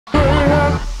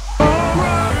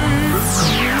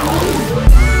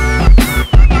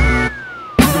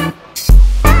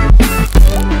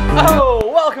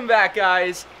Welcome back,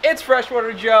 guys. It's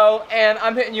Freshwater Joe, and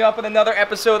I'm hitting you up with another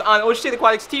episode on OSA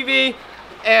Aquatics TV.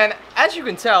 And as you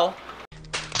can tell,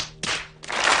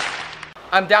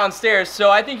 I'm downstairs,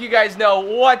 so I think you guys know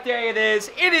what day it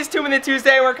is. It is 2 Minute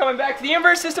Tuesday. We're coming back to the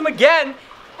inverse system again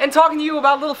and talking to you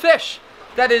about little fish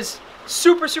that is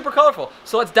super, super colorful.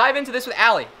 So let's dive into this with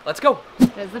Allie. Let's go.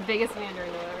 That's the biggest mandarin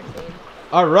I've ever seen.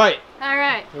 All right. All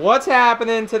right. What's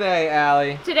happening today,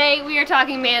 Allie? Today we are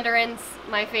talking mandarins,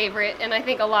 my favorite, and I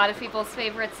think a lot of people's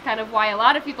favorites, kind of why a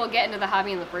lot of people get into the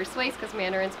hobby in the first place, because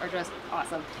mandarins are just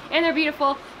awesome. And they're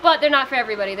beautiful, but they're not for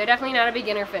everybody. They're definitely not a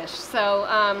beginner fish. So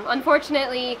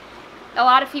unfortunately, a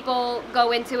lot of people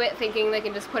go into it thinking they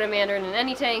can just put a mandarin in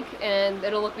any tank and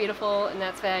it'll look beautiful and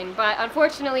that's fine. But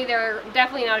unfortunately, they're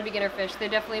definitely not a beginner fish. They're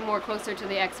definitely more closer to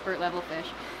the expert level fish.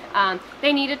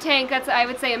 They need a tank that's, I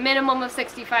would say, a minimum of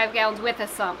 65 gallons with a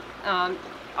sump.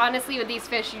 Honestly, with these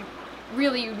fish, you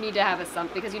need to have a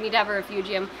sump because you need to have a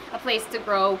refugium, a place to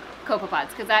grow copepods,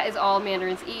 because that is all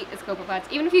mandarins eat is copepods.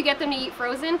 Even if you get them to eat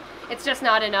frozen, it's just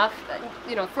not enough.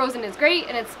 You know, frozen is great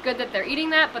and it's good that they're eating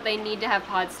that, but they need to have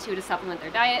pods too to supplement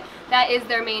their diet. That is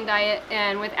their main diet,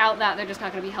 and without that, they're just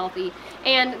not going to be healthy.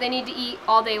 And they need to eat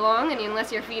all day long, and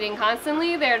unless you're feeding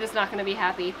constantly, they're just not going to be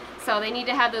happy. So they need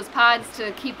to have those pods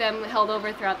to keep them held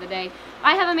over throughout the day.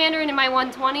 I have a mandarin in my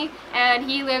 120, and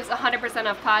he lives 100%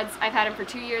 off pods. I've had him for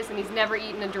 2 years, and he's never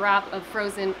eaten a drop of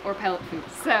frozen or pellet food.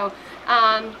 So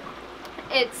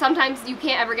sometimes you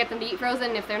can't ever get them to eat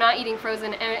frozen. If they're not eating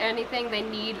frozen anything, they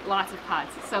need lots of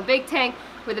pods. So big tank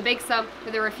with a big sump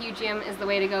with a refugium is the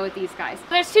way to go with these guys.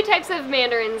 There's two types of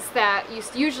mandarins that you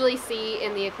usually see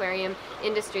in the aquarium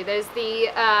industry. There's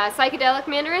the psychedelic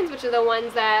mandarins, which are the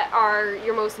ones that are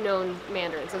your most known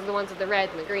mandarins. Those are the ones with the red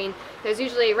and the green. There's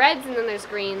usually reds and then there's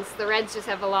greens. The reds just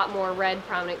have a lot more red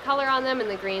prominent color on them, and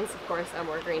the greens, of course, are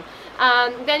more green.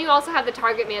 Then you also have the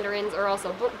target mandarins, or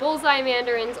also bullseye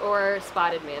mandarins, or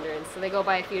spotted mandarins. So they go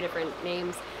by a few different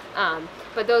names.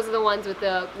 But those are the ones with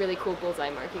the really cool bullseye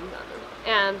markings on them.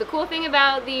 And the cool thing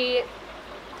about the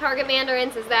target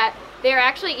mandarins is that they're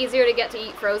actually easier to get to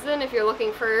eat frozen. If you're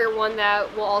looking for one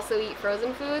that will also eat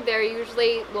frozen food, they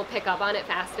usually will pick up on it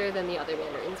faster than the other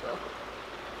mandarins will.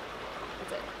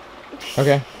 That's it.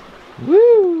 Okay.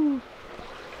 Woo!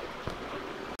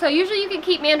 So usually you can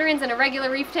keep mandarins in a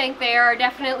regular reef tank. They are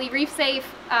definitely reef safe.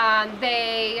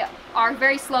 They are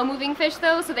very slow moving fish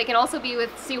though, so they can also be with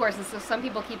seahorses. So some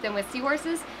people keep them with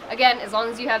seahorses. Again, as long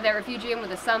as you have that refugium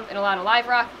with a sump and a lot of live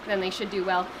rock, then they should do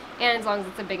well, and as long as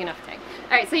it's a big enough tank.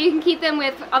 Alright, so you can keep them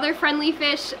with other friendly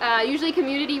fish. Usually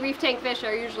community reef tank fish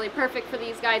are usually perfect for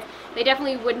these guys. They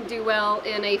definitely wouldn't do well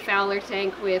in a fowler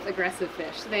tank with aggressive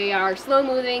fish. They are slow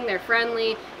moving, they're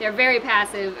friendly, they're very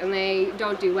passive, and they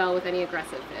don't do well with any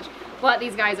aggressive fish. But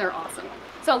these guys are awesome.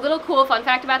 So a little cool fun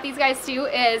fact about these guys too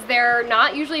is they're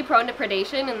not usually prone to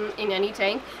predation in any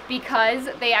tank because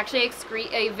they actually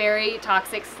excrete a very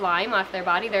toxic slime off their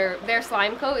body. Their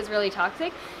slime coat is really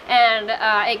toxic, and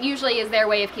it usually is their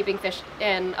way of keeping fish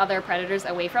and other predators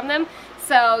away from them.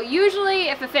 So usually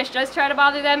if a fish does try to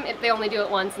bother them, they only do it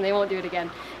once and they won't do it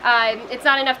again. It's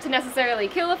not enough to necessarily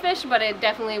kill a fish, but it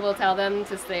definitely will tell them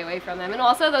to stay away from them. And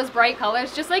also those bright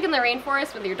colors, just like in the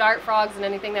rainforest with your dart frogs and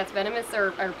anything that's venomous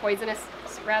or poisonous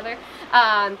rather,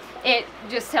 it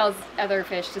just tells other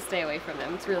fish to stay away from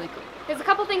them. It's really cool. There's a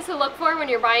couple things to look for when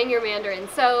you're buying your mandarin.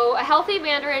 So a healthy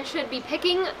mandarin should be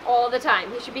picking all the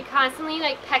time. He should be constantly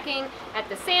like pecking at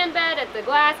the sand bed, at the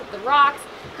glass, at the rocks,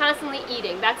 constantly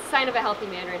eating. That's a sign of a healthy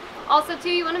mandarin. Also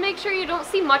too, you want to make sure you don't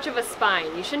see much of a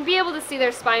spine. You shouldn't be able to see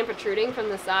their spine protruding from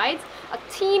the sides. A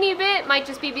teeny bit might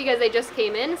just be because they just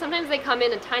came in. Sometimes they come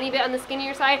in a tiny bit on the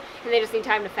skinnier side and they just need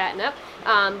time to fatten up.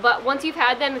 But once you've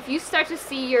had them, if you start to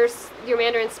see your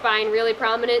mandarin spine really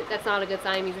prominent, that's not a good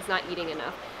sign, means it's not eating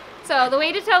enough. So the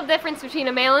way to tell the difference between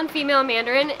a male and female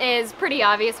mandarin is pretty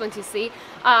obvious once you see.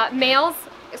 Males,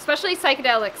 especially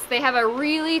psychedelics, they have a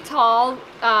really tall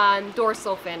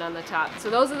dorsal fin on the top. So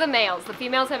those are the males. The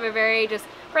females have a very just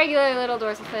regular little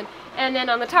dorsal fin. And then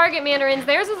on the target mandarins,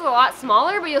 theirs is a lot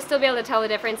smaller, but you'll still be able to tell the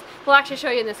difference. We'll actually show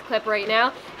you in this clip right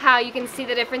now how you can see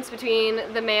the difference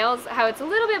between the males, how it's a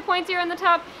little bit pointier on the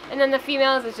top, and then the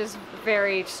females is just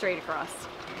very straight across.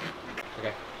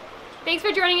 Okay. Thanks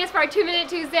for joining us for our 2 Minute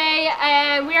Tuesday,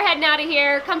 and we're heading out of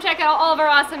here. Come check out all of our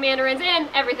awesome mandarins and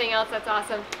everything else that's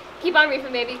awesome. Keep on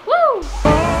reefing, baby. Woo!